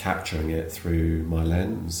capturing it through my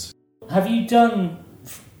lens. Have you done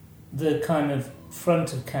the kind of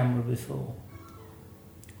front of camera before?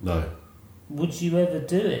 No. Would you ever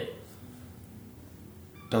do it?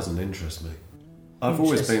 Doesn't interest me. I've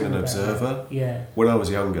always been an observer. Yeah. When I was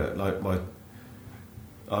younger,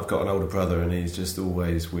 I've got an older brother, and he's just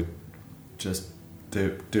always would just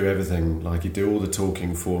do everything. Like, he'd do all the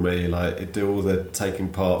talking for me, he'd do all the taking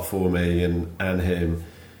part for me and him.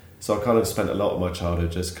 So I kind of spent a lot of my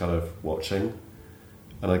childhood just kind of watching,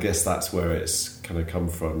 and I guess that's where it's kind of come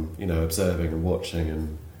from, observing and watching,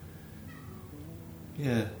 and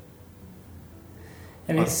yeah.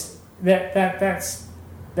 And it's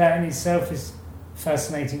that in itself is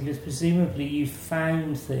fascinating, because presumably you've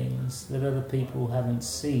found things that other people haven't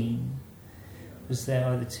seen because they're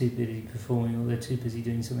either too busy performing or they're too busy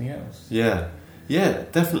doing something else. Yeah,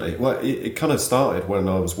 definitely. Well, it kind of started when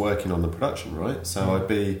I was working on the production, right? So I'd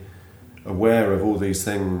be aware of all these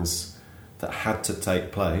things that had to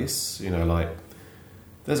take place,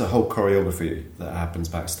 there's a whole choreography that happens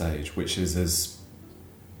backstage which is as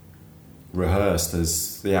rehearsed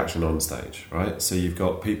as the action on stage, right? So you've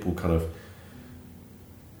got people kind of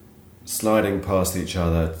sliding past each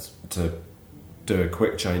other to do a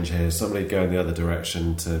quick change here, somebody going the other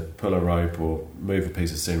direction to pull a rope or move a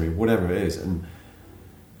piece of scenery, whatever it is. And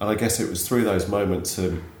I guess it was through those moments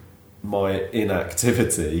of my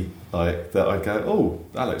inactivity that I go, oh,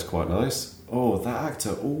 that looks quite nice. Oh, that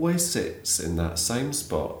actor always sits in that same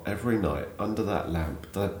spot every night under that lamp.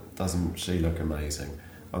 Doesn't she look amazing?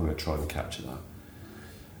 I'm going to try and capture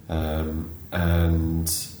that. And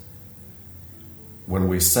when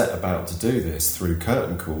we set about to do this through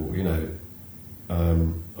Curtain Call, I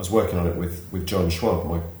was working on it with John Schwab,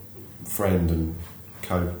 my friend and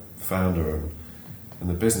co-founder and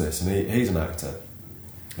the business, and he's an actor.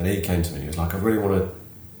 And he came to me. He was like, I really want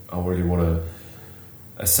to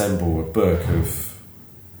assemble a book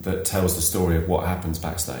that tells the story of what happens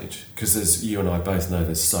backstage, because as you and I both know,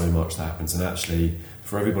 there's so much that happens, and actually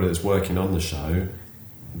for everybody that's working on the show,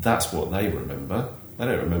 that's what they remember. They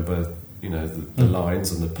don't remember the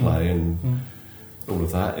lines and the play and all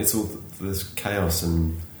of that. It's all this chaos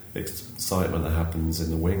and excitement that happens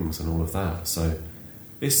in the wings and all of that. So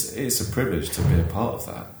it's a privilege to be a part of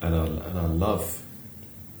that, and I love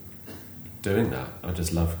doing that. I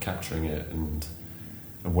just love capturing it, and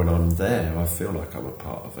when I'm there, I feel like I'm a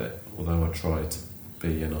part of it. Although I try to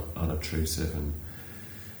be unobtrusive and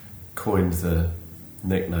coined the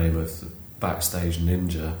nickname of the backstage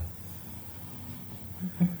ninja.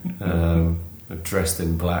 Dressed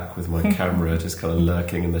in black with my camera, just kind of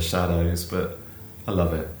lurking in the shadows, but I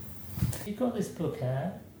love it. You've got this book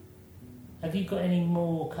out. Have you got any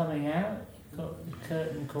more coming out? You've got the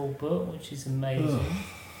Curtain Call book, which is amazing.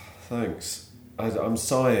 Thanks. I'm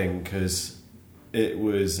sighing because it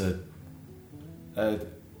was a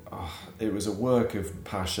work of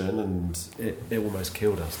passion, and it almost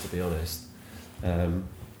killed us, to be honest. And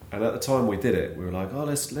at the time we did it, we were like,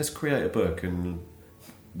 let's create a book, and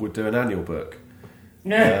we'll do an annual book.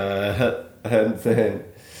 And then,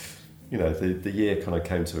 the year kind of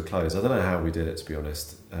came to a close. I don't know how we did it, to be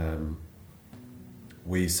honest.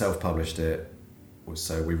 We self-published it,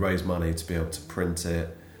 so we raised money to be able to print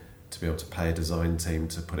it, to be able to pay a design team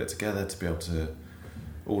to put it together, to be able to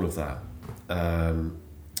all of that.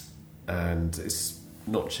 And it's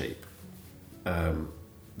not cheap.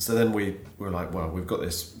 so then we were like, well, we've got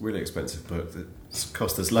this really expensive book that's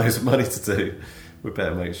cost us loads of money to do. We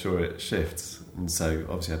better make sure it shifts. And so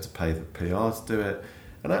obviously had to pay the PR to do it.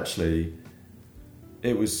 And actually,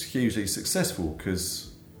 it was hugely successful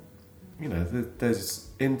because, you know, there's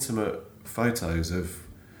intimate photos of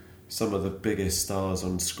some of the biggest stars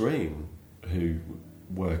on screen who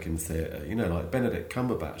work in theatre. You know, like Benedict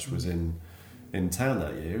Cumberbatch was in town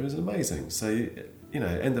that year. It was amazing. So, you know,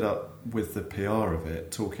 ended up with the PR of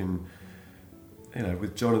it, talking, you know,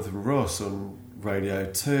 with Jonathan Ross on Radio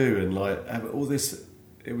 2 and like all this.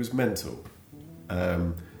 It was mental.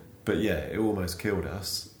 But yeah, it almost killed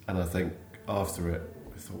us. And I think after it,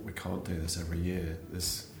 we thought we can't do this every year.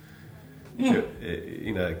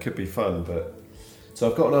 It could be fun, but so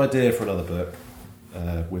I've got an idea for another book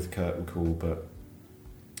with Curtain Call, but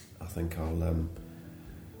I think I'm going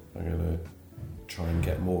to try and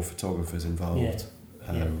get more photographers involved.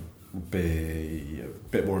 Be a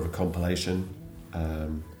bit more of a compilation,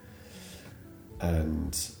 and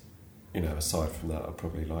you know, aside from that, I'd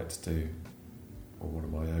probably like to do one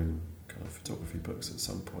of my own kind of photography books at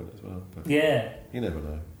some point as well. But you never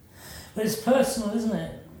know. But it's personal, isn't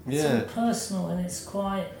it? It's Yeah. all personal, and it's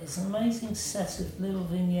an amazing set of little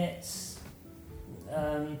vignettes.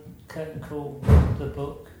 Curtain Call, the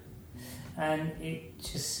book, and it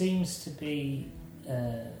just seems to be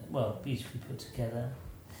beautifully put together.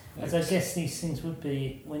 As I guess these things would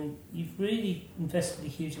be when you've really invested a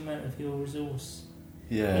huge amount of your resource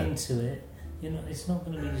into it. It's not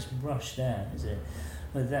going to be just rushed out, is it?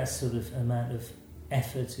 With that sort of amount of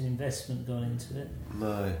effort and investment gone into it.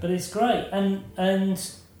 No. But it's great, and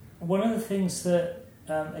one of the things that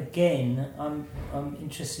again I'm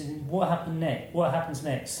interested in what happens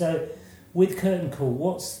next. So with Curtain Call,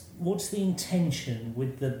 what's the intention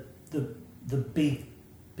with the big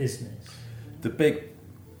business? The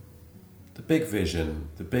big vision,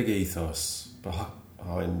 the big ethos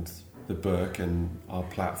behind the book and our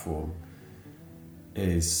platform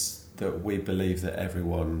is that we believe that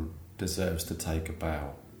everyone deserves to take a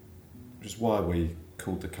bow, which is why we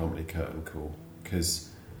called the company Curtain Call, because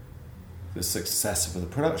the success of the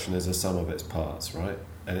production is a sum of its parts, right?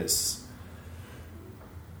 And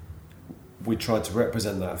we tried to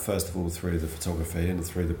represent that first of all through the photography and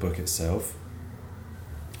through the book itself.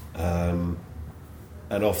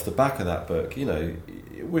 And off the back of that book, you know,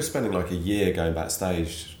 we're spending like a year going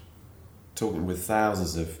backstage talking with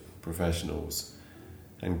thousands of professionals,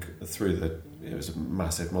 and it was a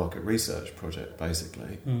massive market research project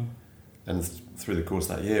basically. And through the course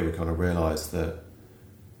of that year we kind of realised that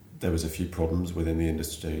there was a few problems within the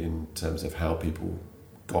industry in terms of how people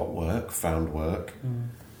got work, found work,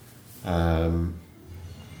 and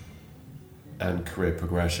career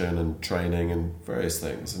progression and training and various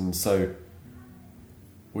things. And so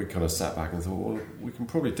we kind of sat back and thought, well, we can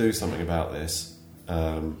probably do something about this.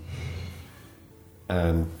 And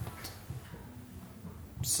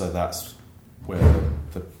so that's where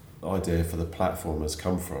the idea for the platform has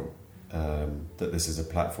come from, that this is a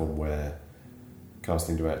platform where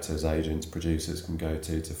casting directors, agents, producers can go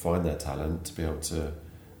to find their talent, to be able to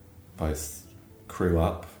both crew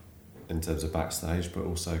up in terms of backstage, but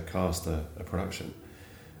also cast a production.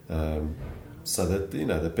 So that, you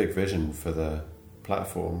know, the big vision for the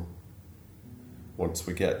platform, once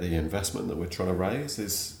we get the investment that we're trying to raise,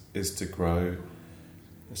 is to grow,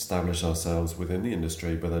 establish ourselves within the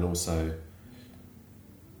industry, but then also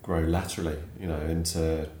grow laterally, you know,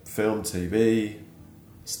 into film, TV,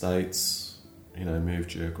 States, you know, move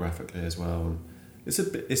geographically as well. And it's a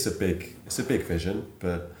big vision,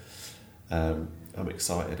 but I'm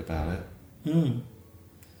excited about it. And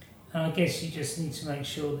I guess you just need to make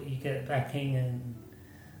sure that you get backing and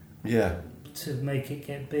to make it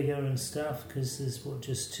get bigger and stuff, because there's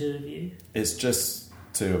just two of you. It's just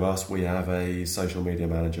two of us. We have a social media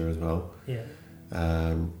manager as well.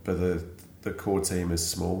 But the core team is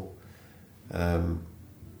small. And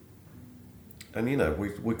you know,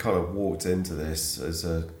 we kind of walked into this as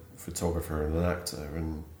a photographer and an actor,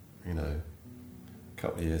 and you know, a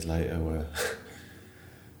couple of years later we're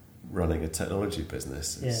running a technology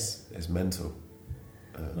business. Is mental.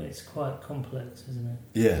 Well, it's quite complex, isn't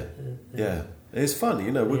it? Yeah. It's fun,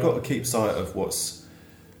 you know. We've got to keep sight of what's,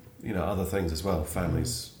 you know, other things as well.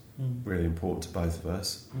 Family's really important to both of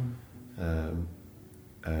us, and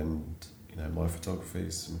you know, my photography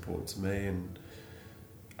is important to me, and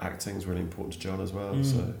acting's really important to John as well.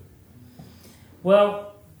 So,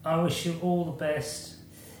 well, I wish you all the best.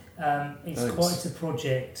 It's Thanks. quite a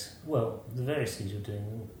project. Well, the various things you're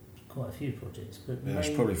doing, quite a few projects, but I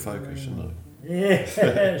should probably focus, shouldn't I?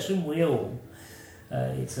 Yeah, shouldn't we all?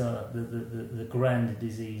 It's the grand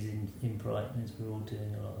disease in Brighton is we're all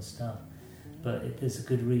doing a lot of stuff. But there's a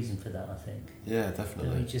good reason for that, I think. Yeah,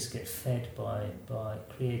 definitely. We just get fed by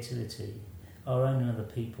creativity, our own and other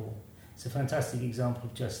people. It's a fantastic example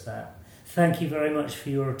of just that. Thank you very much for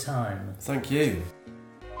your time. Thank you.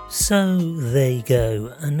 So there you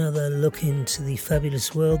go, another look into the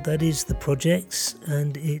fabulous world that is the projects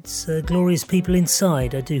and its glorious people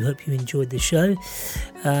inside. I do hope you enjoyed the show.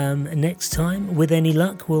 Next time, with any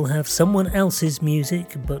luck, we'll have someone else's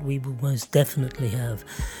music, but we will most definitely have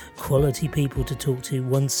quality people to talk to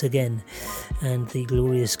once again and the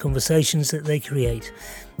glorious conversations that they create.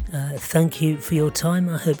 Thank you for your time.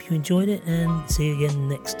 I hope you enjoyed it and see you again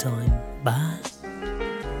next time. Bye.